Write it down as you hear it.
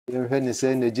You heard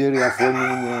say Nigeria for me.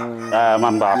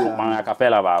 Mama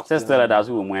capella ba. Sister da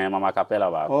zu mu mama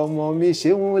capella ba. Ọmọ mi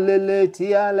ṣeun lele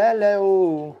ti alele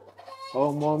o.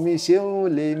 Ọmọ mi ṣeun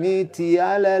le mi ti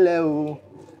alele o.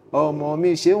 Ọmọ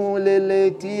mi ṣeun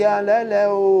lele ti alele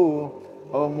o.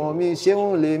 Ọmọ mi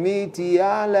ṣeun le mi ti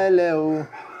alele o.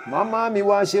 Mama mi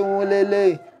wá ṣeun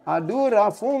lele, àdúrà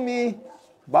fún mi.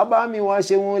 Bàbá mi wá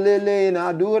ṣeun lele,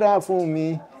 àdúrà fún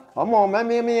mi. Ọmọ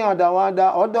mẹ́mí mi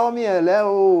àdáwádá, ọ̀dọ̀ mi ẹ̀lẹ́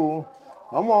o.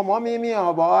 Ọmọ mi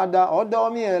àbáwádá,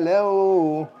 ọ̀dọ̀ mi ẹ̀lẹ́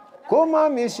o. Kó má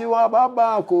mi ṣíwá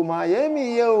bàbá kò má yé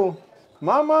mi yé o.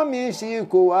 Mama mi ṣí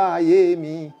kò wá yé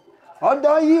mi.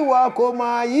 Ọ̀dọ̀ yìí wá kò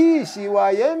má yí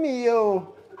ṣíwá yé mi yé o.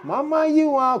 Mama yìí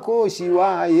wá kò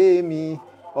ṣíwá yé mi.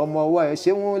 Ọmọ wa ẹ̀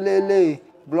ṣeun lélẹ̀.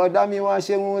 Brother mi wá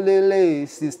ṣeun lélẹ̀.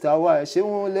 Sister wa ẹ̀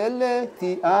ṣeun lélẹ̀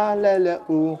ti alẹ́lẹ̀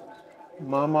o.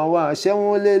 Mama wa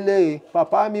ṣeun lélẹ̀,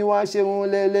 papa mi wa ṣeun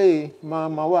lélẹ̀,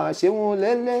 mama wa ṣeun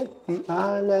lélẹ̀ ti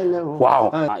alẹ́lẹ̀ o.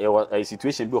 Wow, a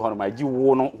situation bi hono ma ji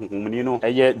wo no humni no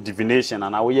eye divination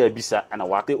na wo ye bisa na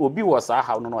wate obi wo sa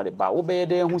ha no no de ba wo be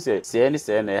de hu se se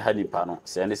na ha nipa no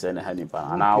se na ha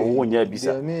nipa na wo nya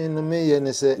bisa. Me no me ye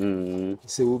ne se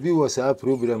se obi wo sa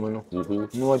problem no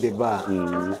no de ba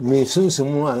me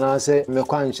sunsumu ana se me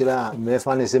kwankyira me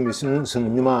fa ne se me sunsumu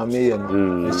nyuma me ye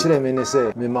no e kire me ne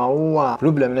se me ma wo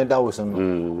problem ne da wo so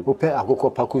no wo pe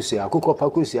akokọ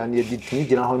pakusia na ye bitimi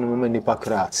gina ho no me nipa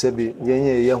kra se bi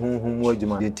yenye ye hunhum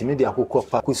adwuma ye timi de akokọ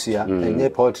pakusia enye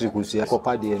poultry kusia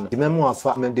kopa de no dimemu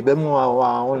afa me de bemu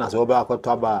wa wona so ba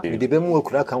akoto aba de bemu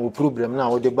okura kan wo problem na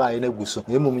wo de ba ye na guso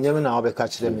ye mum nyame na wo be ka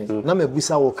kire me na me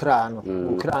busa wo kra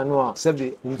no a se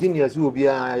bi engineers obi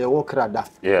a ye wo kra da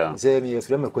se me ye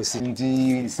frame kwesi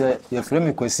ndi se ye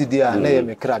frame kwesi dia na ye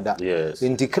me kra da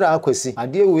ndi kra kwesi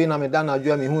ade we na me da na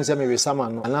adwa me hu se me sama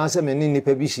no ana se me ni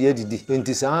nipa bi hie didi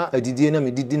enti sa adidi na me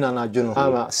didi na na adwo no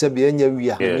ama se bi enya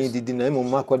wia me didi na emu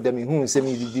makoda me hu se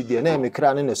me didi de na me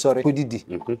kra ne sori ko didi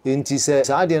enti se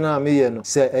sa ade na me ye no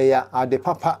se eya ade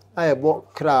papa ayebo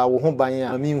kra wo ho ban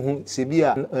a me hu se bi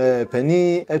a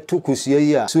pani etukusua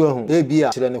yi a so hu e bi a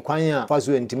kire ne kwan a fa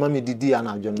so enti ma me didi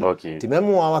na adwo no ti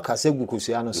memu wa waka se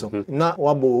gukusua no so na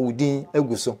wabo udin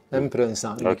eguso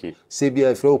emprensa se bi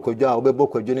a fro kwadwo a obebo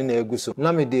kwadwo ne na eguso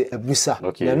na me de abusa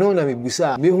na no na me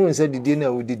busa me hu nse didi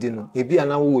na udidi no ebi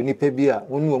ana wo nipa bi a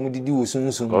wonu wo didi wo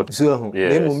sunsun so hu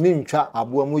na mo mi ntwa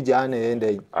abo amoja na ye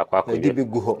ndai edi bi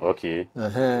gu ho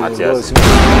Matias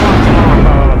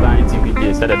Ziontv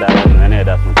Gh said that na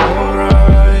da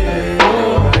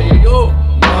yo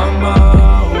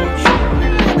mama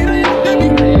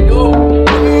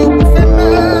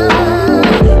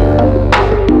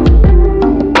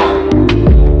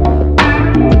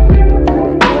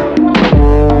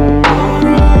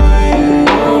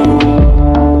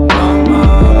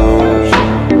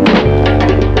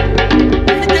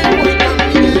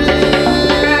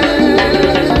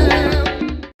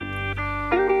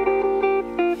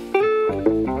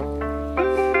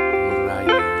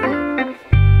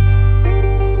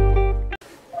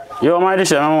Yo my de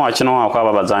shema watch no akwa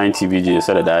baba Ziontv Gh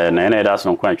said that na da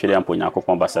so kwa twere ampo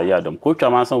nyakopon basaye adom ko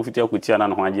twa mansa ofiti akutia na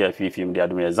no age afifim de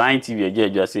adom Ziontv Gh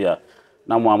adwase ya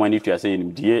na mo amani tua se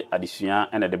nimdie adesua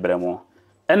ene de bremo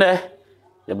ene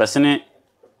ye besene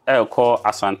ko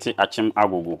asante achim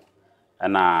agogo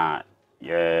na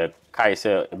ye kai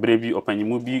se brebi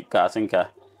opanyimu bi ka asenka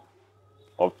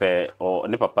ope o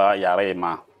ne papa yare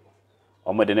ma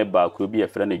o mo de ne ba ko bi e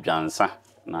frɛ ne dwansa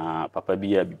na papa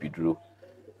bi ya bibiduro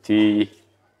ti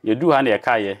yedu ha na ye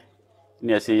kaye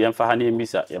ne se yemfa ha na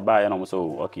emisa ye ba ye no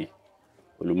so okay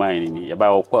oluman ni ye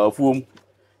ba okwa afuom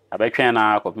abetwen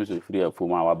na akopim so firi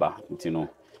afuom a waba ntino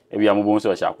ebi amobon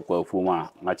so sha akokwa afuom a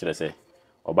na kire se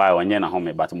oba wonye na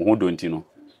home but mo ho do ntino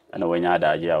na wanya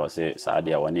adaje a wo se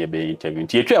saade a wone be interview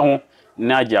ti etwe ho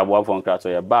na age aboafo nkrato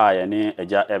ye ba ye ne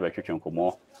eja ebetwetwen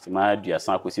komo sima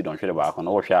duasan akosi don hwere ba ko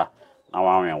na wo hwa na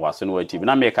wanwen waso no TV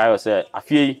na me kai se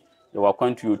afie ye wa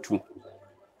kwantu otu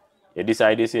ye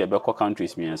decide say ye be ko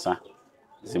countries miensa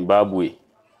Zimbabwe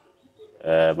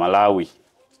Malawi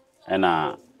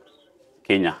and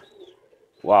Kenya.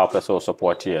 Wow, person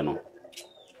support here no.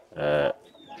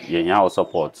 Ye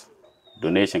support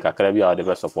donation kakra bi a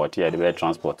de support here de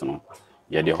transport no.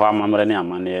 Ye de ho amamre ne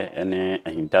amane ene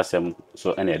ahintasem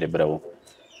so ene de brewo.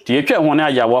 Ti etwa ho ne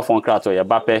agya wo fon krato ye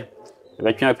bape. Ye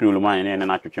be twa piruluman ne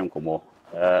na twetwe nkomo.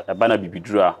 E bana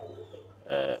bibiduru a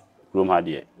rom ha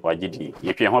de wagidi.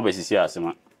 Ye twa ho besisi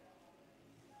asema.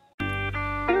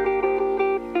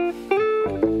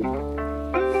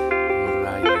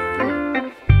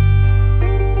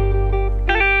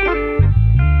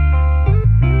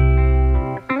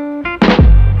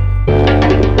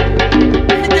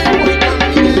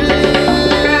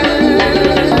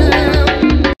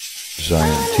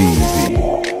 Ziontv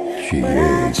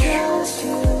GhPage.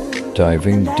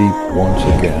 Diving deep once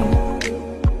again.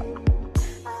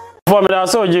 For me,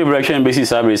 that's all GhPage basis.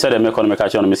 Sabi said them economic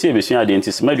action. Me see between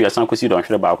identities. Maybe some kusi don't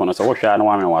share back on. So what share no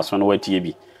one was on what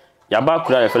TB. Yaba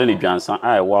kura efere Dwansan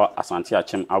a wa asante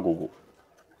achem agogo.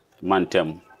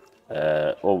 Mantem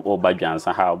o ba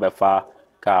Dwansan ha obefa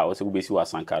ka o se go besi wa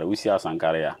Sankara. We see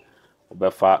Sankara ya.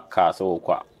 Obefa ka so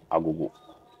kwa agogo.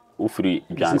 Ufiri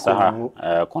Dwansan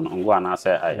ha kono ngwa na se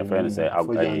efere se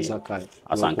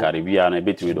Asankara bia na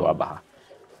betimi do aba ha.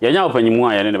 Yanya opanyimu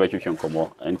a yene ne betwetwe nkomo.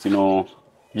 Enti no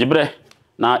Jibre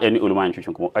na eni uluman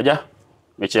twetwe nkomo. Aja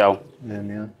mechiawo.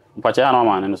 Nania. Mpacha ya no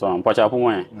ma ne so mpacha po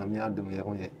mo. Na me adom ye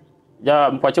ho ye.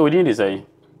 Ja mpacha wodi ndi sai.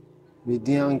 Me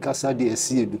dia nkasa de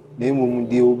asiedu. Na emom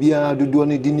de obi a dodo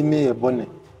ne di ni me ye bone.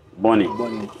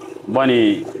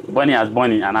 Bonney as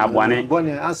Bonney and Abwane.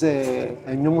 Bonney as a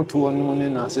nyom to no ne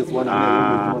na asefo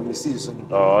na me see so.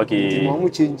 Oh, okay. Mo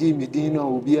change me din na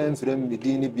obi a mfrem me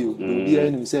din ni bi obi a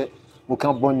nim se mo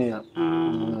ka Bonney a.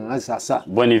 Asasa.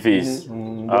 Boniface.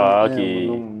 Oh, okay.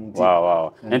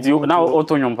 Wow. And you now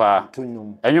otonyom pa.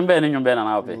 Enyom be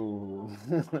na ope.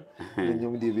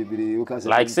 Enyom de bibiri o ka se.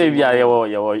 Like say we are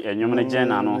your enyom ne gen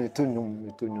na no.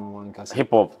 Tonyom wan ka se. Hip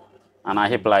hop and a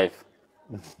hip life.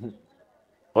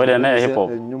 What the hip hop?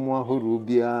 Nyumwa huru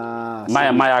bia.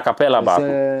 My capella ba.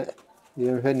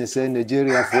 Ye hwe say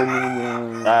Nigeria for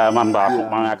me.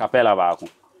 My capella ba ko.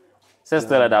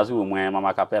 Sister da zu mu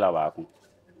mama capella ba ko.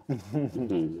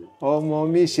 Ọmọ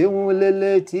mi ṣeun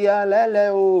lele ti alele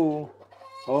o.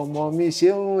 Ọmọ mi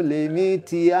ṣeun le mi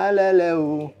ti alele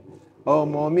o.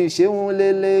 Ọmọ mi ṣeun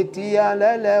lele ti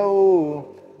alele o.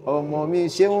 Ọmọ mi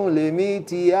ṣeun le mi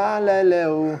ti alele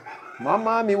o.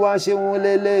 Mama mi wá ṣeun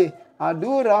lele.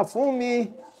 Àdúrà fún mi,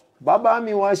 bàbá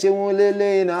mi wá ṣeun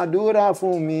lele na àdúrà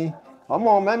fún mi.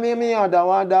 Ọmọ mẹ́mí mi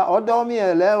àdáwádá ọ̀dọ̀ mi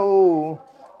ẹ̀lẹ́ o.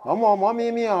 Ọmọ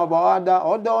mi àbáwádá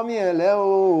ọ̀dọ̀ mi ẹ̀lẹ́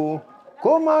o.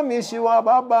 Kó má mi ṣíwá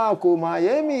bàbá kò má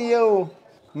yé mi yé o.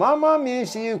 Mama mi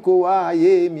ṣí kò wá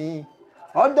yé mi.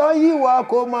 Ọ̀dọ̀ yìí wá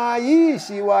kò má yí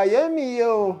ṣíwá yé mi yé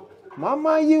o.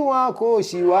 Mama yìí wá kò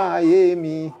ṣíwá yé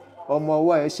mi. Ọmọ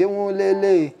wa ẹ̀ ṣeun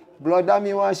lele. Brother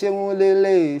mi wa ṣeun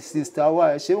lele, sister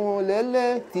wa ṣeun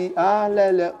lele ti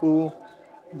alele o.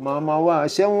 Mama wa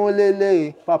ṣeun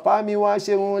lele, papa mi wa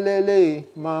ṣeun lele,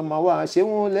 mama wa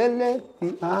ṣeun lele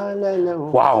ti alele o.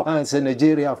 Wow. Ah, c'est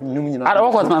Nigeria nyum nyina. Ada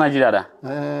wako tuna Nigeria da?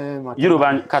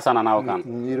 Yoruba kasa na wakan.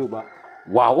 Yoruba.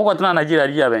 Wow, wako tuna Nigeria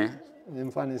dia ben.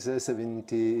 Mfani se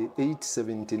 78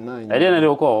 79. Ede na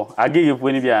de ko agege fu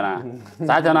ni bia na.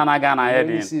 Sa jana na Ghana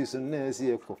heading. Si so na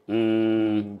si eko.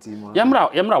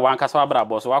 Yamra wan kasa abra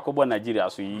boss wakobo Nigeria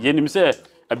so yenim se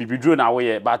abibidro na wo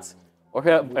ye but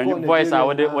voice a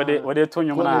wode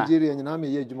tonyum na Nigeria nyina me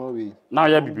ye adwuma we. Na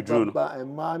ya bibidro no. Ba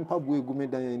ma mpa bo egume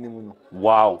dan anim no.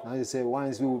 Wow. I say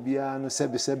once we will be an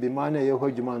sebe man ye ho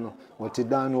adwuma no. What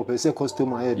dan no pese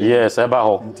customer ye. Yes, eba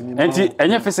ho. Enti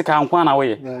enye physical nkwa na wo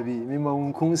ye. Ya bi mi ma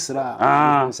nkun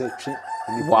sra. Se twe.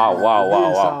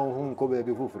 Wow. Sa ho nko be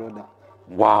bi foforo da.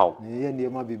 Wow. Ye ne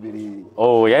ma bibiri.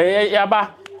 Oh,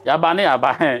 yaba ne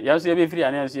yaba. Ya so ye be free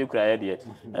ane so ye kura ye de.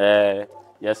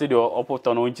 Ya se de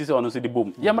opoto no nchi se ono so de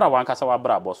bom. Yemra wan kasa wa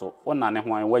bra boso. Wona ne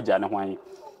hwan waja ne hwan.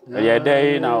 Ye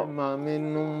dey na ma me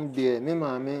num de me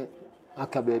ma me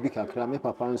aka baabi kakra me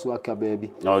papa nso aka baabi.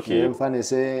 Okay. Mfa ne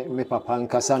se me papa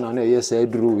nkasa na na ye se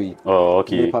duru wi. Oh,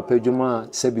 okay. Me papa djuma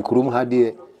se bi kurum ha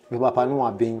de me papa no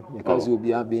aben me ka se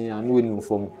obi aben anu eni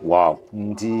mfom. Wow.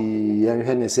 Nti ye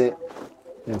hwe ne se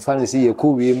mfa ne se ye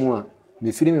ko wi mu a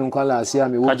me firi me nkwala ase a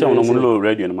me wo. Acha no mulo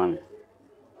radio no mame.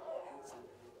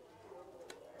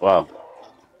 Wow.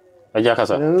 Aja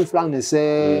kasa. Me flan ne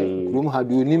se kurum ha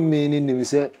de onim me ni nim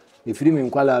se e firi me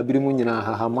nkwala abiri mu nyina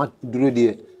ha ma duro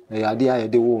de ya de ya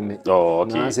de wo me. Oh,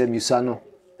 okay. Na se misa no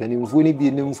penimfo ni bi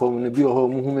nim fom no bi ho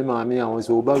mu hu me maame a wo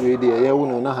se oba we de ye wo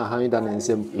no na ha han da na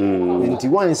nsem. Nti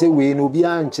wan se we no bi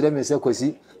a nkyere me se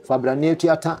kwasi fabra na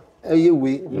atuata eye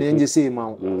we na nje se ma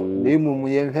wo. Na emum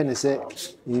ye hwe ne se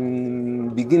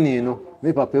beginning no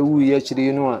me papa wu ye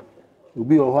kyire no a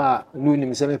obi ho a no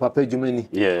nim se me papa djumani.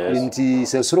 Nti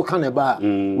se soro ka ne ba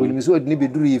wonim se odini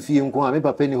beduru ye fie nko a me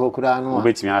papa ni ho kura no a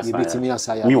betimi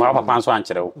asa ya. Mi wa papa nso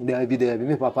ankyere wo. Da bi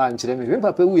me papa ankyere me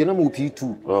papa wu ye na mo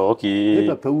P2. Oh, okay. Me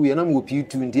papa wu ye na mo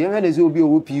P2 nti ye hwe ne se obi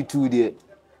o P2 de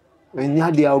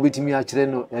enya de a obetimi akyere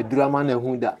no edurama na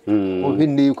hu da. O hwe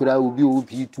ne kura obi o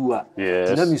P2 a.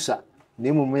 Na misa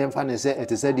na mu me mfa ne se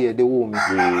etese de wo me.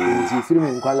 Nti firi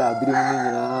me nkwala abiri mu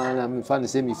nyina na me mfa ne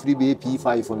se me firi be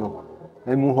P5 no.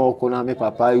 Emu ho ko na me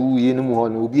papa wu ye no mu ho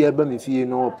no obi eba me fie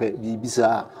no ope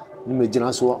bibisa ni me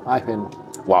gina so ahwe no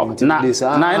wow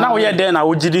na we dey na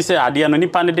wogidi say ade no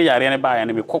nipa ne de yare ne ba ya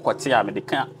ne me kokote a me de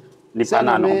ka nipa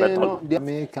na no beto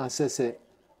me kan se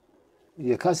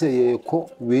ye kase ye ko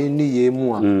we ni ye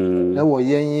mu a e wo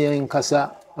yen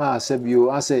kasa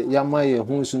asebio ase yama ye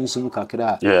hu sunsum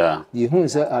kakra ye hu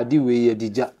se ade we ye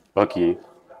dija okay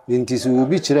nti so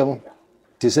obi kire ho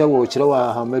ti se wo kire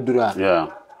wa hamadura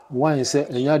wan se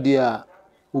enyade a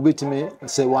ubetime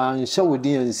se wan hye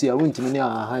wodi ansi a wontimi ne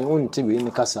ahan wonte we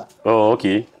ni kasa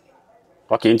okay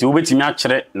nti ubetimi a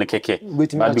kire ne keke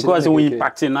but because we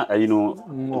impact na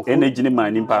energy ne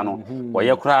man nimpa no wo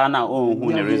ye kura na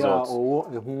hu ne result owo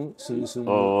ehu sunsum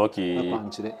okay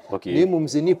ne mum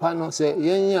se nipa no se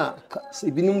yenya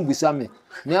binum bisame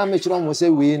ne a me kire mo se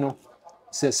we no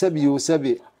se sabio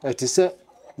sabe etise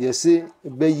yesi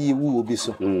bayi wu obi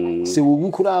so se wo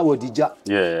kura wodija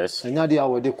yes enyade a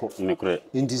wode ko nikure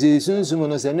nti se sunsum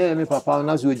no se na me papa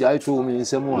na so oja ito mi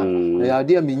nsem a ya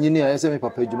de amenyini a yese me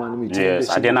papa adwuma no mi ti yes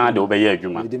ade na de obeye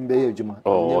adwuma de mbeye adwuma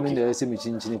okay me yese mi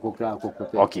chinchini kokra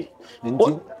kokope okay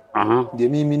nti de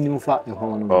mi nim fa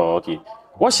ehon no okay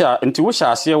wo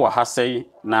sha ase wa hasei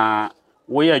na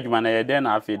wo ye adwuma na ye den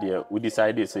na afi de we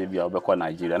decide say bia obekọ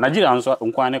Nigeria nso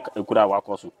nkwan ne kura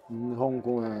wakoso Hong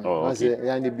Kong ase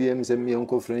ya ne BM se mi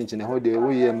enko French ne ho de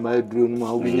wo ye maduro no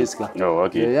ma obi nyeska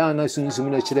okay ya na sunsum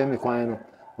na kire me kwan no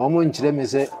omo nkire me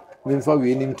se me mfa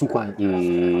we ni ntu kwan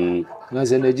na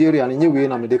se Nigeria ne we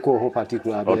na me de ko ho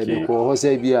particular be ko ho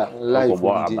se bia life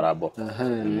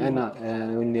na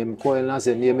onem ko na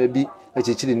se ne me bi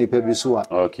echichiri nipa bi so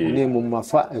a ne mum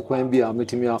mafa ekwan bi a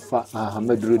metimi afa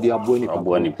ahamaduro di aboni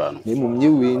pa ne mum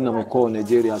nyewi na me call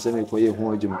Nigeria se me koye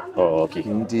hu adwuma okay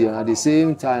nti at the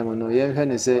same time no ye hwe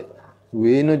ne se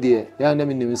we no de ya na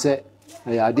me nim se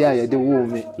ya de a ye de wo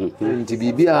me nti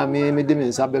bibi a me de me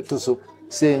nsa beto so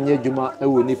se nye adwuma e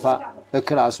wo nipa e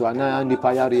kra so ana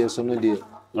nipa yare so no de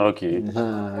okay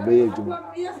be ye adwuma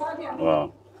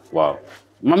wow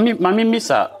mami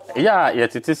misa ya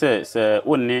yetete se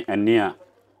wonni ani a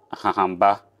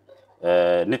hahamba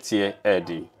netie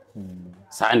edi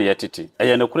saa ne yetete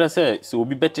eye ne kura se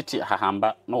obi betete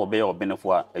hahamba na obe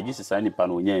obenefo a agi sisa nipa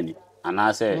no onyani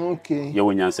ana se ye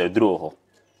wonyansa duro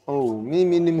ho mi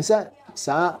nim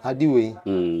sa ade we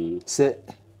se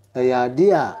ya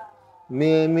ade a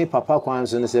me papa kwan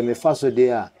so ne se me fa so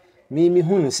de a mi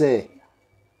hunu se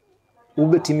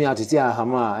ubetimi atete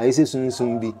ahama a ese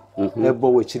sunsum bi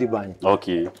ebo wachiri ban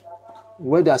okay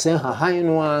weda sen hahan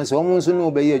no an so omo so no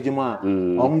obeye adwuma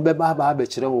om be ba be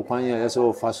kire wo kwan ya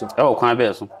so fa so wo kwan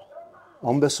be so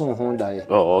om be so ho dae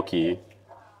okay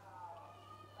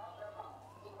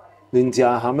binti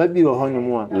ahama bi wo hono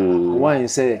mu a wan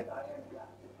se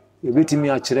ebetimi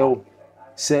a kire wo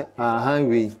se ahan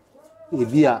we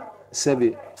ebi a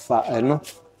sebe fa eno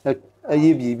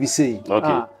aye bi sei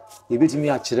ebetimi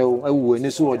a kire wo awu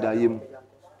ani so wodayem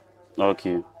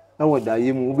okay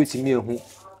wodayem obetimi ehu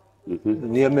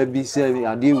ne ma bi se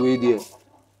ade we de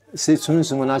se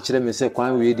sunsum na kire me se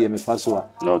kwan we de me fa so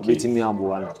a betimi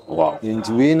aboa no wow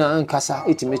nti we na ankasa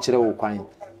etimi kire wo kwan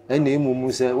ena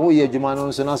emumu se wo ye adwuma no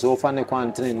nso na so fa ne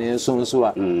kwan tene ne so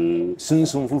a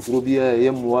sunsum fufuro bi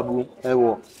ye muabu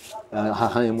ewo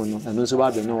hahan mu no eno so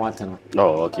ba be no watana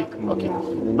okay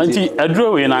nti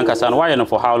aduro we na ankasa no why no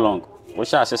for how long wo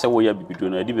sha se wo ya bibido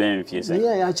no adi ben fie se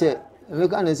ya che me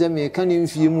ka ne se me ka ne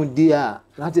mfie mu di a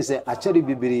na te se achari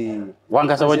bibiri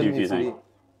wankasa wa di fie se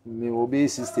me obe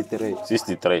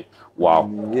 63 wow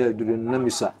ya duro na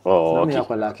misa na me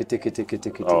akwala kete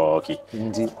okay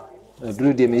ndi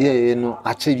duro de me ye no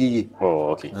achari yi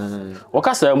okay wo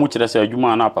kasa mu kire se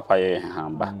adwuma na papa ye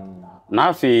hamba na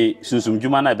afi sunsum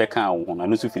dwuma na be kan wo na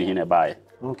no su firi hi na baaye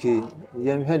okay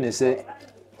ye hwe ne se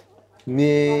me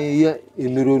ye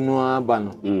enuro no aba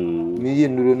no me ye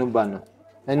enuro no ba no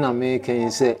ena me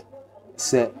kan se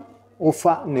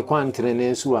ofa ne kwantre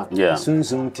ne so a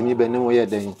sunsum timi be ne wo ye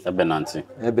den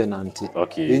ebenante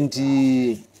okay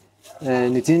nti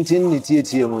ni tintin ni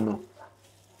tietie mo no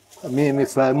me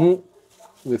fa mu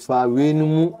we fa we no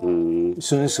mu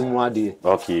sunsum wade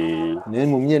okay na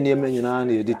mu nye ne manyina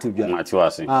na ye de tubia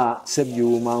matiwase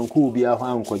sebio manku bia ho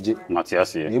ankoje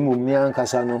matiase ne mu me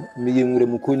ankasa no me ye nwure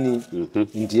mu koni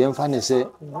nti emfa ne se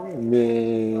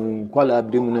me kwala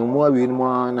abdem no mu awi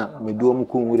no na me do mu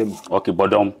ko nwure mu okay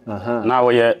bodom na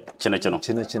wo ye chene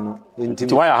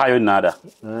nti why hayo nada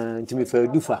nti me fa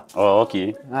dufa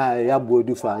okay ya bo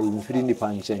dufa imfiri ni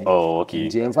panchen okay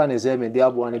nti emfa ne se me de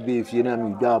abo ne be fie na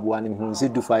me dwa abo ne hu se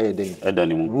dufa ye den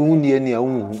edani mu hu nie a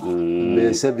unhu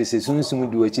be services sunsum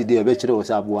du achi de be kire wo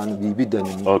saboa no bibi da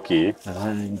ne mu okay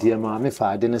ndi ma me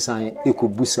fa de ne san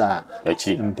ekobusa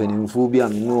achi mpanimfo bi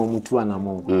am no mutu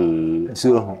anamo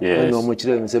so no mo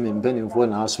kire me se me mpanimfo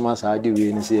na asoma sa de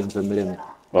we ne se mpamere me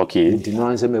okay ndi no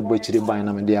anse me bo kire ban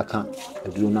na me de aka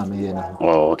aduro na me ye na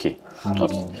oh okay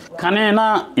kane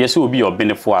na yesi obi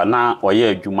obenefo a na oye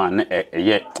adwuma na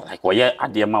eye like oye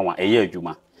ade ma wa eye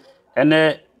adwuma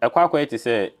ene ekwa yete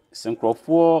se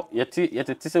synkrofo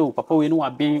yete se papa we ni wa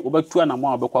ben obatu anamo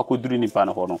a obekwa koduru nipa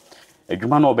na ho no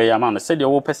adwuma na obeya ma no se de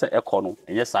wo pese ekọ no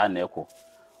enye saa na ekọ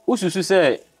ususu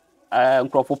se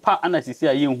nkrofo pa anasisi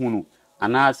a ye hunu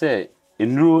ana se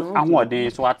enuro ahoden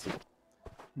so ate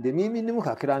de mimi nim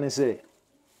kakra ne se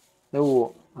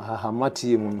ewo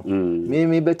hahamati mu no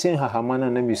mimi beten hahamana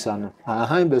na misa no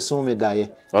ahan be so me daye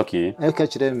okay e ka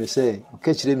kire me se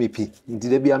ka kire me pi ndi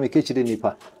da bia me ka kire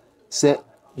nipa se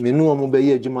menu omo be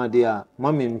ye adwuma de a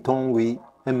ma me nton we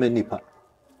ema nipa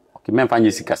okay me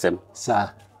mfanye sikasem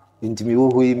sa ndi mi wo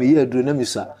hoyi me ye aduro na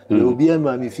misa na obi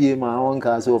ama me fie ma won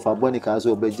ka se Father Bonney ka se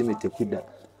obaji me tekuda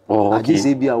oh okay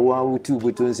se bia wo awutu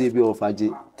buton se bia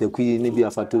ofaje tekuyi ne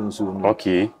bia fato nsu no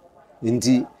okay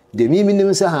ndi de mimi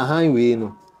nim se hahan we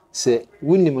no se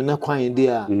wunim na kwan de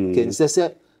a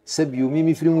kense se biu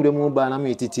mimi firi nwure mu ba na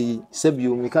me titi se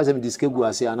biu mi ka se me diske gu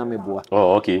ase ana me boa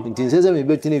oh okay nti se me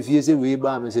betine fie se we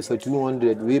ba me se fa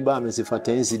 200 we ba me se fa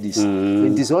 10 cedis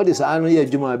nti so de sa anu ye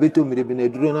adwuma beto mire bi na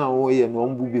duro na wo ye no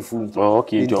mbu bi fu oh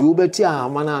okay nti wo beti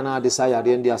ahama na na de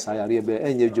sayare ndi asayare be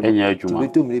enye adwuma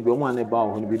beto mire bi o ma ne ba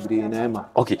ho ne bibiri na ema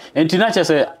okay nti na che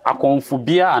se akonfu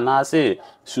bia na se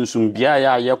sunsum bia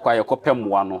ya ye kwa ye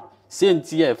kopemwa no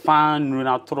senti e fan nu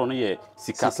na toro no ye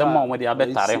sikasem a omode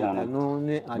abetare ho no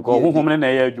go honhom ne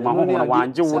ye adwuma honhom na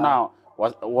wanje wo na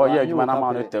wo ye adwuma na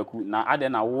ma no taku na ade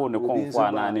na wo ne konfo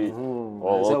ana ne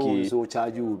okay so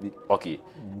charge obi okay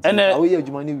ene wo ye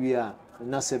adwuma ne wi a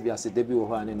na se bia se de bi wo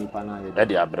ho ana nipa na ye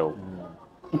de abrew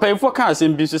mpayfo kan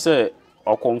asem bi so se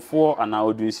okonfo ana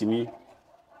odunsimi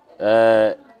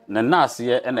na nase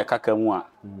ye ene kaka mu a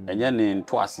enye ne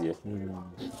ntoase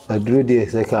aduro de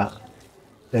se ka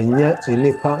enya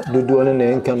nipa dodo ne na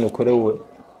enka no kore wo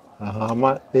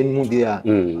ahama enu dia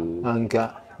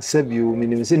anka sabiu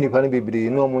minim se nipa ne bebiri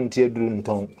no mo ntie duru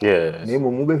nton yes na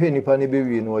mo behwe nipa ne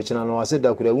bewi no ochina no ase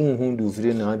da kura wunhu du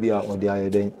firi na bia ode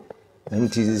ayeden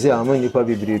nti se ama nipa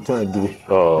bebiri ton aduru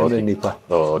na nipa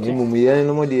ni mo ye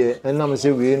no mo de enam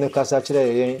se wi no kasa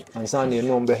kire yen ansa ne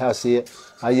no be ha se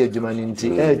aye adwuma ni nti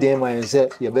e den ma yen se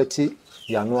ye beti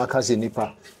ya no akase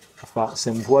nipa fa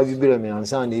sempoa bibire me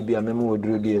ansa na bia memo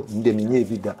woduru de nde menye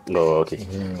bida okay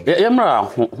yemra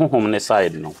honhom ne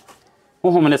side no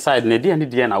honhom ne side ne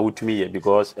de na wotumi ye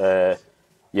because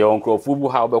ye onkrofu bu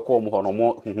ha obekọ mo ho no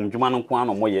mo honhom dwuma no ko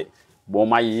ano mo ye bo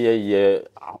ma ye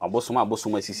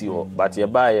abosoma sisi ho but ye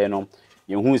ba ye no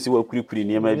ye hu si wa kurikuri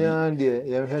ne ma bi ya de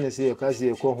ye hwe ne se ye ka se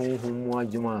ye ko honhom mu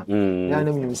adwuma ya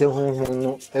na menim se honhom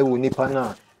no e wo nipa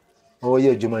na o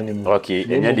ye adwuma ne mu okay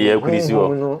enye de ye kurisi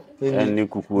ho eni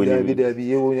kuku ni bi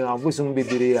ye wo abosom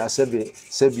bibire asebe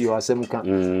sebio asem ka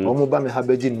o mo ba me ha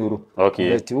baji nuru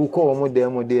okay but wo ko mo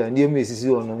de ani me sisi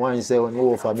ho no wan se no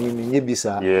wo fa mi nye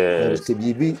bisa te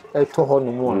bibi eto ho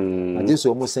no mo a ade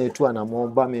so mo san etu ana mo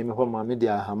ba me ho ma me de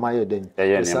ahama ye den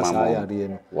sasa ya re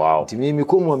no wow ti mi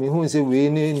ko mo mi hu se we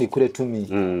ni kure tumi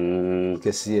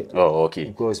kese oh okay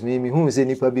because mi hu se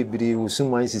nipa bibiri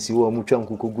usuma sisi ho mo twa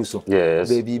nkokogu so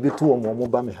baby bi to mo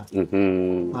ba me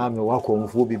ha me wa ko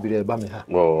mfu bibiri ba me ha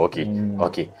oh okay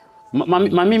okay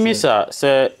mami misa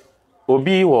se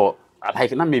obi wo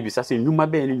like na maybe say nyuma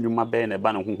be na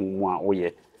ba na honhom a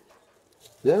woye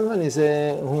ya mani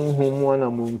se honhom na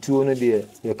muntu no de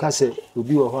ye kase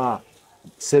obi wo ho a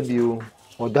sebio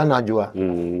odanajoa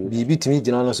bibi timi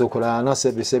gina no so kora na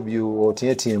sebio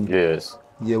otiatim yes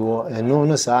ye wo eno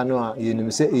no sa no a ye nim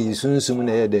se eyisunsum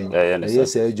na ye den ye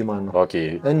se adwuma no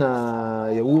okay na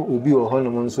ye wo obi wo ho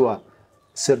no nso a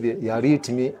sebio yare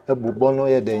timi ebobọ no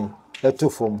ye den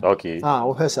etofom okay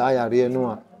wo hwesa yare no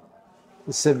a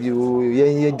sebio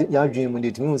ye yadwen mu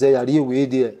de timi se yare we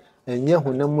de enye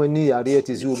honam ani yare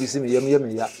tisi obi sim yem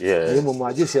ya ye mo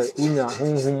maje se unya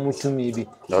honhom mutumi bi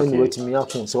eni watimi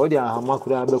akon so de ahama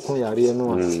kura abekon yare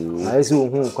no a ayese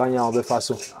ohun kwanya obefa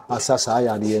so asasa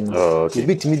yare no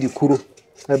ebi timi di kuro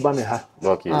eba me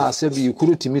ha sebi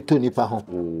kuro timi to nipa ho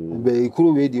be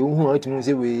kuro we de ohun atimi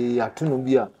se we atono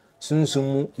bi a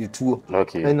sunsumu ituo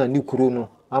ena ni kuro no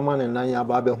ama ne nan ya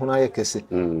ba be hono ayekese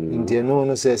ndie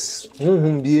no se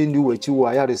honhom bi eni wachi wo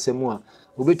ayare semu a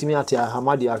obetimi ate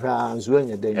ahama de ahwa anzo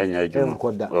anya den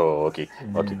enkoda okay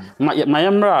okay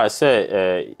mayamra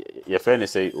say ye friend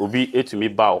say obi etumi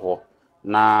ba ho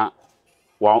na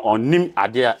on nim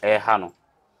ade a ha no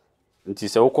nti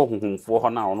se wokọ huhumfo ho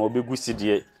na ono obegu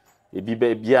sidie ebi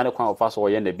bia ne kwan ofa so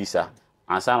ye na bisa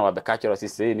ansa na wabeka kiro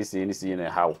se ni na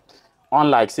how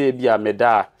unlike say bia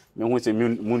meda me hu se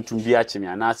muntum bi a chimi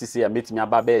ana sisi a metimi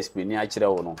aba be explain a kire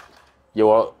wo no ye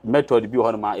wo method bi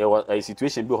ho no ma ye wo a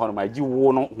situation bi ho no ma gi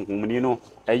wo no huhumni no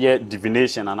eye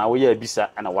divination ana wo ye bisa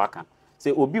ana waka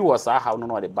say obi wo sa how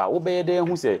no de ba wo be de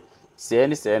hu se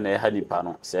se na ha nipa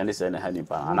no se na ha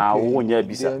nipa ana wo nya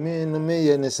bisa me no me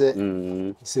ye ne se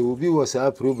se obi wo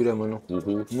sa problem no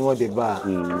no de ba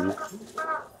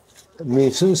me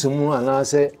sunsumu ana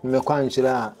se me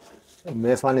kwankyira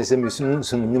me fa ne se me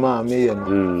sunsumu nyuma me ye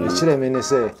no kire me ne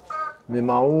se me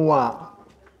ma wo a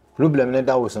problem ne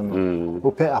da wo so no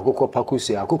wo pe akokọ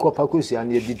pakusi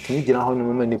an ye di tini gina ho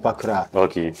no me nipa kra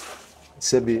okay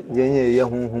sebi yenye ye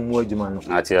hunhum adwuma no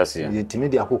ati ase ye timi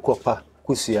di akokọ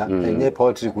pakusia enye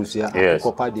poetry kusia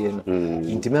akokọ pa de no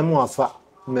ntime mu afa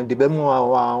me de be mu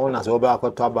wa wona so ba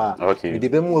akoto aba me de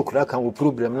be mu okura kan wo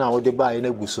problem na wo de ba ye na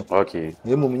guso okay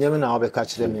ye mum nyame na wo be ka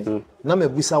kire me na me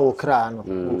busa wo kra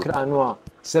no a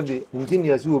sebi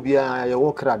engineer so obi a ye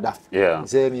wo kra da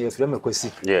ze me ye frame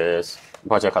kwesi yes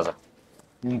bacha kaza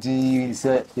ndi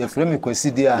se ye frame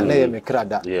kwesi dia na ye me kra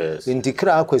da ndi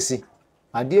kra kwesi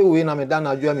ade we na me da na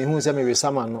adwa me hu se me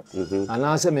wesama no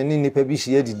ana se me ni nipa bi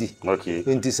hie didi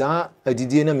ndi sa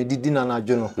adidi na me didi na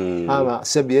adwo no ama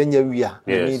se be enya wia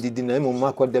me didi na emu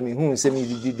makoda me hu se me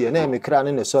didi na me kra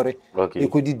ne sori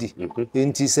eko didi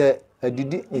ndi se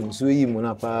adidi enso yi mu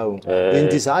na pa o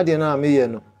ndi sa ade na me ye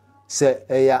no se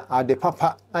eya ade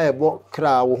papa ayebo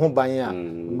kra wo ho ban a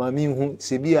ma me hu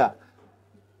se bi a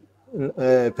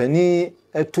pani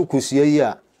etu kusia yi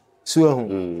a so hu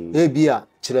e bi a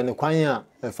kire ne kwan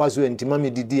a fa so ntima me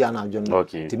didi ana adwo no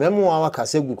timemu a waka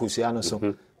se gu kusia no so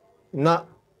na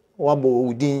wabo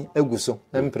udin eguso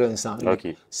emprensa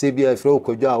se bi a fra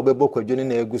okwadwo a obebo kwadwo ne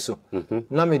na eguso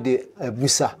na me de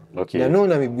abusa na no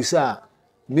na me busa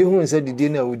me hu nse didi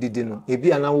na udidi no e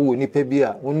bi ana wo nipa bi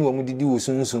a wonu wo mu didi wo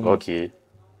sunsun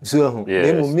so hu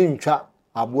na mu mintwa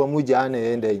abo amuja na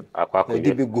yende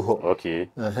edi bi gu ho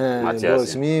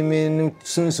because me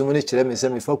sunsun ne kire me se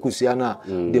me fakusia na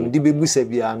dem di be busa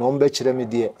bia na ombe kire me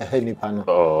de nipa no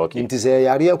nti se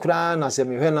yare akura na se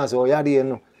me hwe na se o yare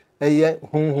no eye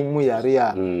hunhum mu yare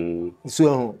a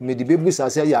so hu me di be busa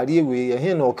se yare we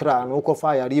ye na okra na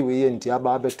okofa yare we ye nti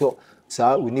aba beto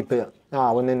sa unipa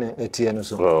na wone ne etie no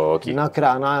so na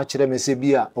kra na kire me se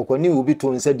bia okoni obi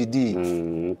to nsa didi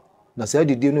na sa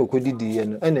didi no okodidi ye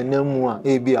no enenam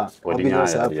a bia obi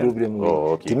sa problem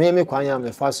we ti me kwan ya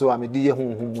me fa so a me di ye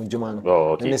hunhum djuma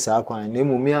no ne sa kwan na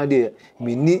mu mi ade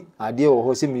me ni ade wo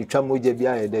ho se me twa moja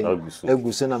bia ye den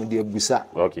eguso na me de ebusa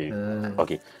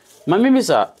okay ma mimi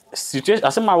sa situation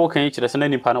asema wo kan kire se na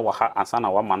nipa na wa ha ansa na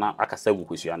wa mana akasa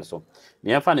gukosua no so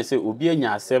ne fa ne se obi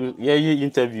anya asem ye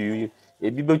interview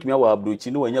ebi betumi wa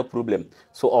abrochi no wanya problem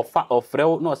so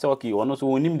ofrew no se okay ono so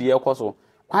onim de ekoso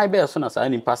kwai be so na sa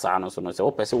nipa sa no so no se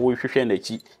wo pese wo hwehwe na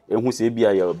chi ehu se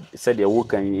bia ya se de wo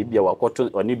kan bia wakoto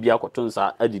oni bia akoto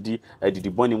nsa adidi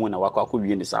boni mu na wakọ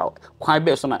wie ni sa kwai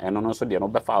be so na eno no so de no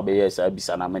be fa be ya sa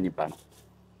bisa na manipa no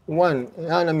one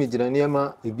ana mi jira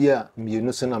niema ebia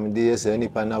mienu so na me de yesa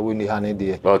nipa na woni ha ne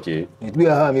de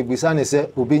ebia ha mi bisa ne se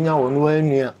obenya wonu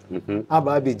anua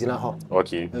aba be jina ho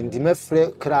ndi me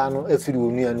frɛ kra no afiri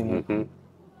onua ni mu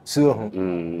so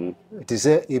ti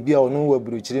se ebia onu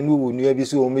waburuchiri no onua bi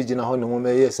so o megina ho ne mo me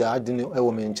yesa ade ne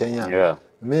ewo me nchen ya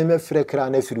me frɛ kra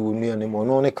na afiri onua ni mu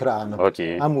no ne kra no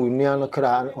ama onua no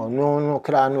kra no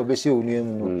kra no be se onua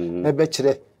mu no e be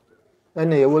kire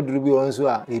ene ye waduru bi won so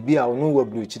a ebi a onu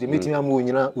waburuchiri metimi ama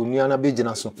onyina onua na be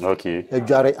gina so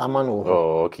adware ama no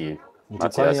ho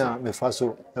Matanya me fa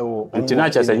so ewo ntina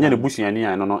cha se nye ne busuani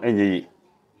an no enye yi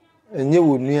enye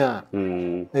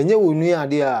wonua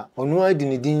ade a onu adi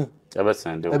ne din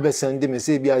ebe sende me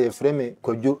se bia ye freme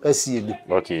kwadwo asiedu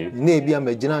na ebia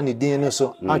magina ne din no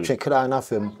so atwe kra na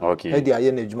fam e dia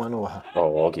ye na adwuma no wa ha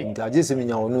nti agye se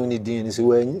menya onu ne din ne se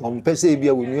o mpese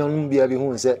bia wonua no bia bi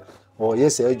hu se o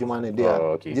yes adwuma ne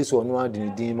dia gye so onu adi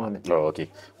ne din ma me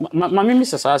ma mimi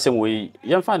sasa asem we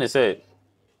ye fa ne se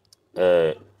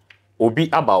obi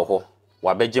aba ho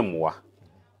wa beje moa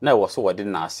na wo so wode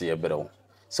na ase ebrew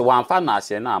so wan fa na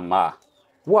ase na ama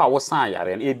wo a wo san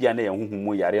yare na ebia na ye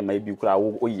huhumu yare ma ebi kura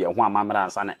wo ye ho amamra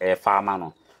ansa na e fa ama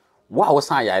no wo a wo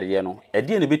san yare no e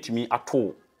de na betumi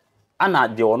ato ana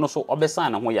de ono so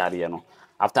obesan na ho yare no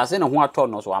after say na ho ato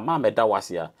no so ama meda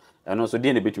wase a eno so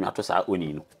de na betumi ato sa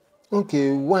oni no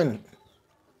okay one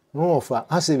no ofa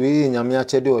asebe nyame a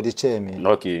chede ode che me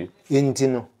okay enti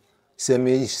no se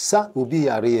me sa obi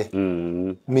yare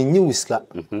me nyi uska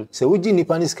se wogi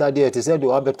nipa ni ska de te se de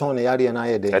wabeton na yare na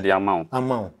ayede e de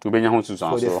amount to benya ho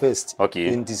susan so for the first okay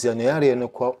nti se na yare no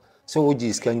ko so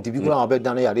wogi ska nti bi kura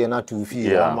wabedan na yare na to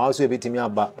fie ama so ebetimi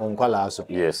aba onkwala so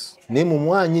yes na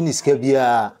mumu anyi ni ska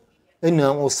bia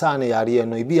ena o sa na yare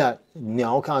no bia ni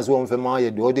a o kan so won fe ma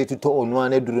ye de o de tuto onu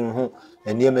an aduru ho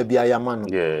enema bia ya ma no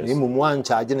na mumu an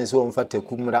charge ne so won fa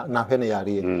takumra na hwe na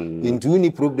yare nti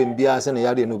ni problem bia se na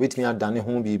yare no betimi adane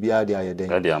ho bi bia de ayeden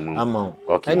ama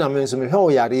ena me nso me hwe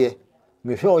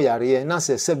o yare na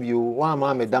se sebio wa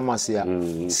ma me damase a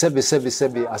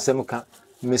sebe asemka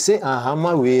me se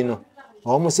ahama we no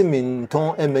omo se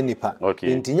menton emanipa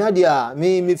ntinya de a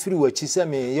me firi wachi se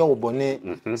me ye obone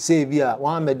se bia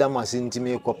wa me damase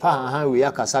ntime kopa ha we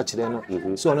akasa kire no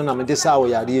so no na me de sa wo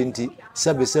yare nti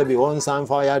sebe on san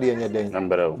fa yare nye den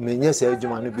me nye se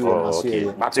adwuma no bi wo maso ye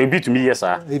but e bit me yes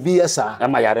ah e bi yes ah e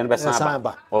ma yare no be san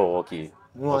ba oh okay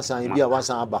no asan bi a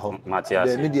wasan aba ho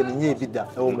Matias be me de me nye bi da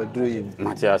e wo maduro ye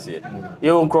Matias ye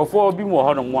nkrofo bi mo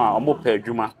ho no mo a omo pa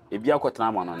adwuma e bi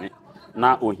akotena ma no ne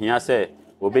na ohia se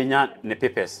obenya ne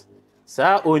papers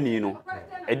sa oni no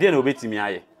e de na obetimi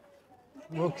aye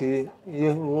okay ye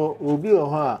obi o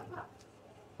ha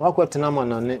wakotena ma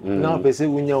no ne na pese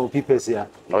wunya o papers ya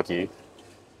okay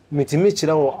mitimi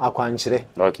kire wo akwankyere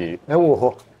okay e wo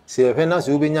ho se ehwe na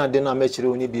so obenya de na mekire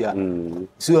oni bia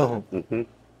su ahu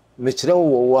mekire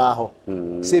wo wa ho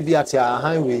se bia tia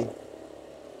highway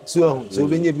su ahu so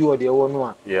obenya bi wo de wo no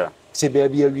a se bia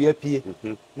bia awia pie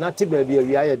na te bia bia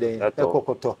awia ye den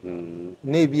ekokoto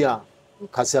na bia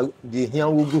kasa di hia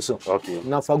wugu so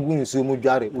na fa gu nsu mu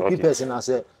dware o pipes na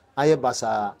se aye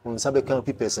basa on sabe kan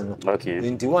pipes no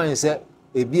nti wan se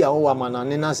ebi a wo wa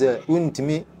manane na se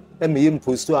untimi emeye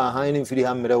mposto a han ni firi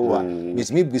ha mre wo a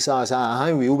mitimi busa sa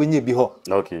han we wo benye bi ho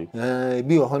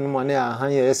bi ho no ma na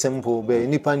han ye simple be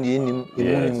nipa ni enim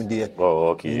emunim de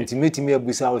nti metimi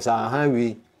abusa wo sa han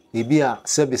we ebi a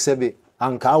sebe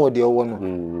anka wo de wo no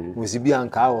musibi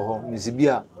anka wo ho musibi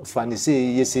a fani se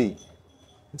yesi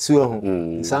so ho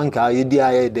sanka yedi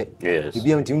ayede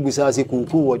ebi am timi busa se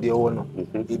kuku wo de wo no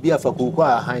ebi afa kuku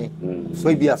a han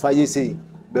fa bi afa yesi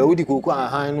be wodi kuku a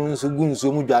han no nso gu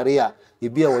nso mu dware a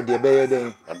ebi a wo de be ye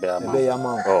den be ya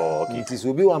ma nti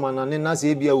so bi wa manane na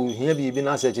se ebi a wo hia bi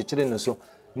na se kekere no so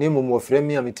ne mum wo frɛ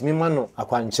mi a metimi ma no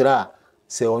akwankyera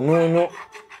se ono no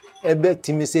ebe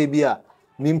timi se bi a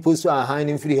mi mposto a han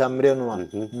ni mfiri ha mre no a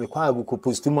me kwa agu ko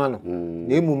postuma no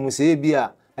na mum se bi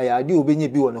a ayade obenye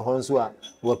bi wo ne ho nso a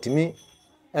wotimi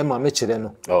ema me kire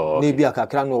no na bi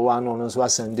akakra no wa no nso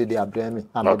asende de abrami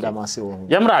amedamase wo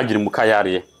yemra agiri mu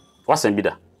kayare wasan bi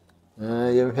da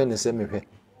yemhwe ne se mehwe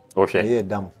ye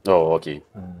dam okay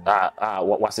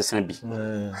wasesen bi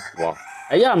wow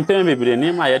eya mpem bebre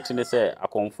ne ma yete ne se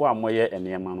akonfo amoye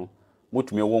enema no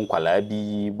mutumi wo nkwala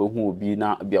bi behu obi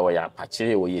na bia wo ya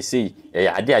pache wo yesei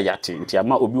ya ade ayate nti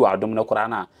ama obi wa adom na kora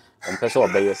na mpese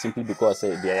obeye simply because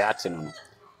they ayate no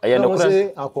eya no kora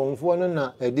se akonfo no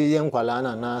na ede ye nkwala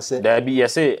na se da bi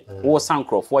yese wo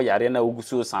sankrofo yare na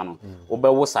ogusu sa no wo be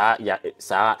wo sa ya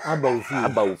sa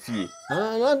aba ofie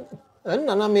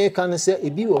na me kan se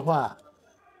ebi wo ho a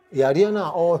yare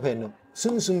na o hwe no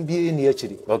sunsum bi ni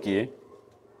akiri okay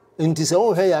nti se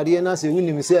o hwe yare na se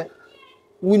wunim se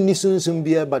wunni sunsum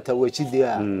bi bata wachi de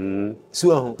a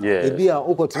so ahu ebi a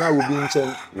ukotena obi nchen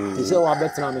ti se wa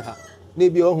betena me ha na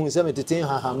ebi ohun se meteten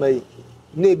ha mai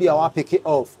na ebi a wa pick it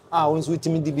off wonso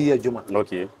timi di bi adwuma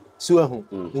okay so ahu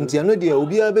nti ano de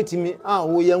obi a betimi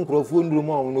wo ye nkrofo nduru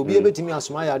mu no obi a betimi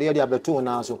asoma yare de abeto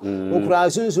na so okura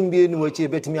sunsum bi ni wachi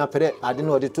betimi apere ade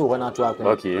na ode to ho na to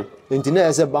akwa okay nti na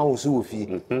ese ban wo so wo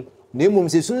fie na emum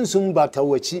se sunsum bata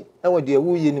wachi ewo de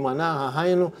wu ye ni mana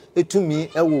han no etumi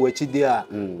ewo wachi de a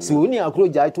se oni akro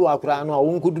jai to akra no a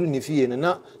won kuduru ni fie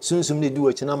na sunsum ne di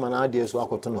wachi na mana de so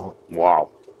akoto no ho wow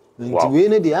nti we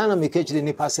ne de ana me kechire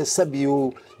ni passe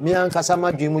sabio mi ankasa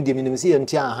madwemu de minim se ye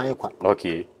ntia han kwa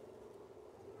okay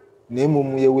na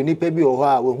emum ye woni pa bi ho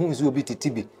a wo hu se obi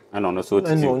titibi ana no so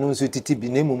titibi ana no so titibi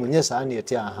na emum nye sa na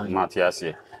ete han Matias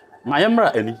ma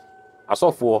yemra ani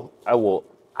asofo ewo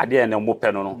ade na mo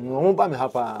pe no no ba me ha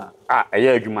pa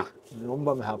eya adwuma no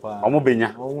ba me ha pa omo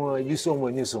benya omo yi so mo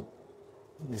ni so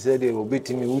se de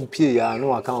obetimi wo pie ya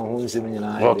no aka ho nsem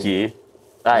nyina okay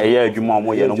eya adwuma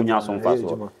omo ye no munya so mfa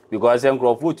so because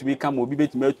enkrofo to be come obi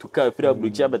betimi atuka afiri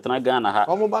abrochi abetana Ghana ha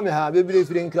omo ba me ha bebire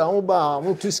firi nkra omo ba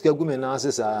mo tuska gu me na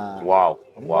asesa wow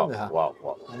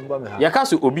ya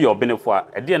kaso obi obenefo a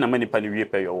ede na manipa ne wie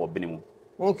pe yo obene mu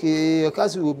okay ya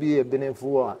kaso obi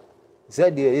obenefo a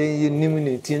zade ye nim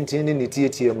ne tintin ne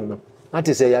tietie mu no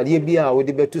ate se yare bia wo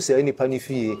de betu se nipa ne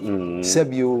fie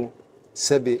sabio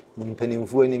sebe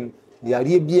mpanimfo anim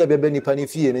yare bia bebe nipa ne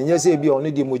fie ne nyese bia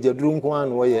ono de mojaduru nko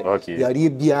an wo ye yare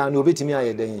bia na obetimi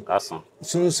ayeden asa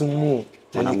sunsun mu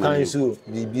ani kan so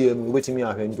bibia mu obetimi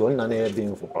ahwendo na na ye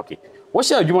benfo okay wo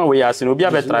sha adwuma we ya se no obi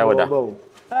abetrai woda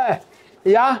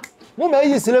ya mo me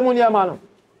yi sire ni ama no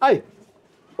ai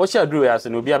wo sha aduru ya se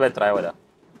no obi abetrai woda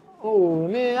oh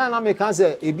me ana me kan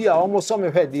se ebi a omo so me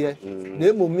hwede na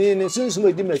emumi ne sunsun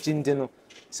edi machi ntino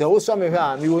se wo so me hwe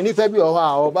a me woni fa bi o ho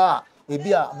a oba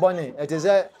ebi a Bonney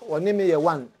eteze woni me ye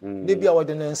one ne bi a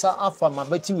wode ne nsa afa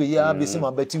mabati we ya besi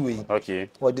mabati we okay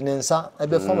wode ne nsa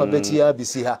ebe fa mabati ya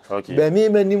besi ha be mi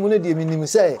manim ne de minim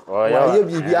se wa ye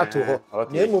bibi ato ho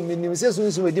na emu minim se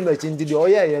sunsun edi machi ndi o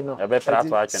ye ye no ebe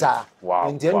prato a chen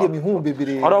wow ndi ende mi hu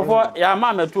bebere orofo ya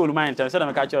ma meto oluman chen se na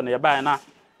me ka che no ye ba na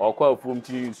okwa afum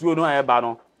ti suo no aye ba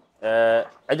no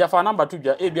ejafa number 2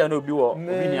 ja ebia na obi wo obi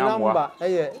ni amwa number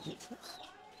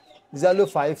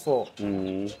 054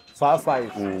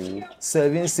 55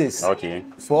 76 okay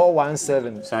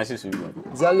 417 senses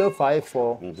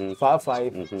 054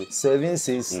 55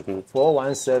 76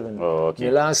 417 okay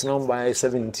the last number is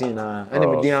 17 and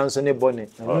me dey answer ne Bonney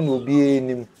no no obi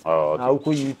enim na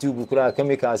uko YouTube kura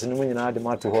chemicals no nyina de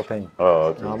mato ho pen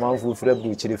okay na manfu frɛ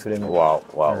bu chiri frɛ me wow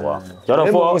joro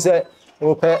for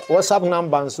ope WhatsApp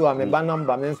number so am ba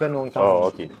number me mfe no nka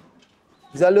okay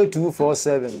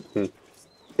 0247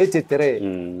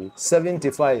 83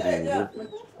 75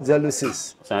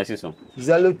 06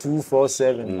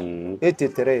 0247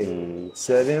 83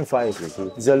 75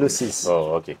 06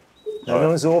 okay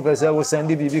no so pese wo send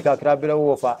bibi kakra bere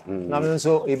wo fa na me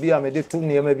so ebi a me de tu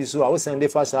niam bi so a wo send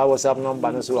fa sa WhatsApp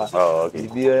number no so a okay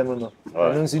bibi em no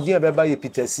no so dia be ba ye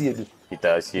Peter Siedu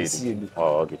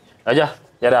okay aja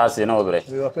yara ase na obre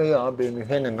we okay ya be mi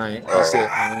hene nan say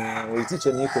we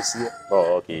teacher ni kosie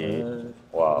okay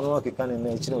wow no ke kan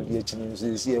na chi no die chi ni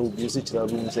so si e obi so chira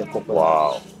bu se kopo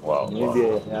wow ni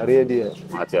de ya re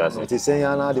atiase ti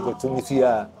senya na de betu mi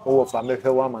fia wo fa me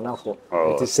hwe wa manafo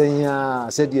ti senya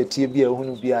se de tie bia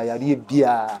hunu bia ya re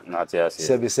bia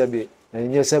atiase sebe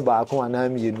enye se ba ko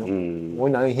anam yenu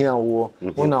wona hia wo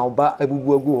wona oba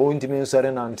abubu agu ho ntimi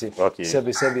nsore nante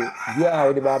sebe bia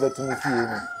wo de ba betu mi fie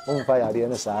no on fa ya re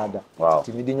no saada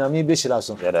ti mi di nyame be hira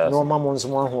so no ma mo nso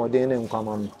mo ahoden ne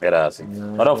nkwama no ase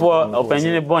odofo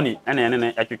opanyine Bonney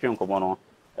ene atwetwe nkomo no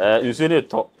nsuo ne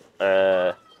to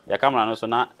ya kamera no so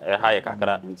na ha ye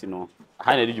kakra nti no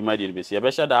ha na di dwuma di be si ye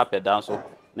be hye da apeda so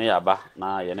ne yaba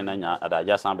na ye ne na nya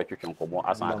adaja san betwetwe nkomo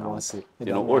asan ka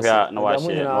ti no ohia na wa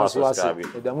share na wa subscribe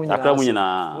akra mu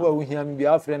nyina wo ohia mi bi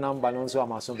afre number no so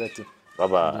amaso beti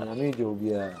baba na mi de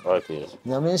obi a okay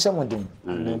nyame nhyɛ modem